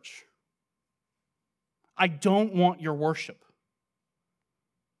to church. I don't want your worship.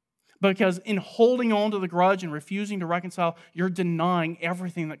 Because in holding on to the grudge and refusing to reconcile, you're denying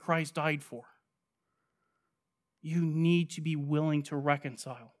everything that Christ died for. You need to be willing to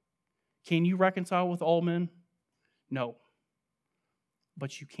reconcile. Can you reconcile with all men? No.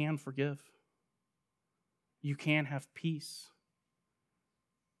 But you can forgive. You can have peace.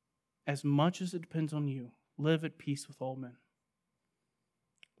 As much as it depends on you, live at peace with all men.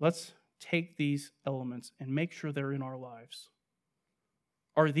 Let's take these elements and make sure they're in our lives.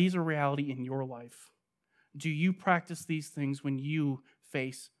 Are these a reality in your life? Do you practice these things when you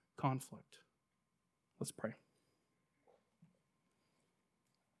face conflict? Let's pray.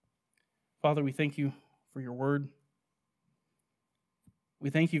 Father, we thank you for your word.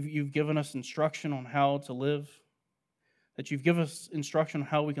 We thank you you've given us instruction on how to live, that you've given us instruction on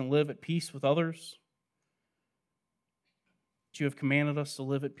how we can live at peace with others, that you have commanded us to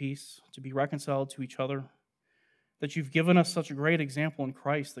live at peace, to be reconciled to each other, that you've given us such a great example in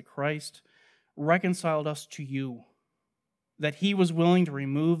Christ, that Christ reconciled us to you, that he was willing to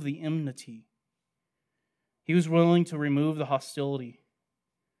remove the enmity. He was willing to remove the hostility.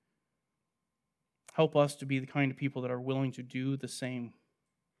 Help us to be the kind of people that are willing to do the same.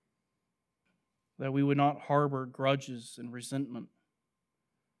 That we would not harbor grudges and resentment,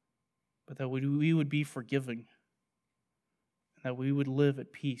 but that we would be forgiving, and that we would live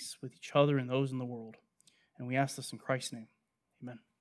at peace with each other and those in the world. And we ask this in Christ's name. Amen.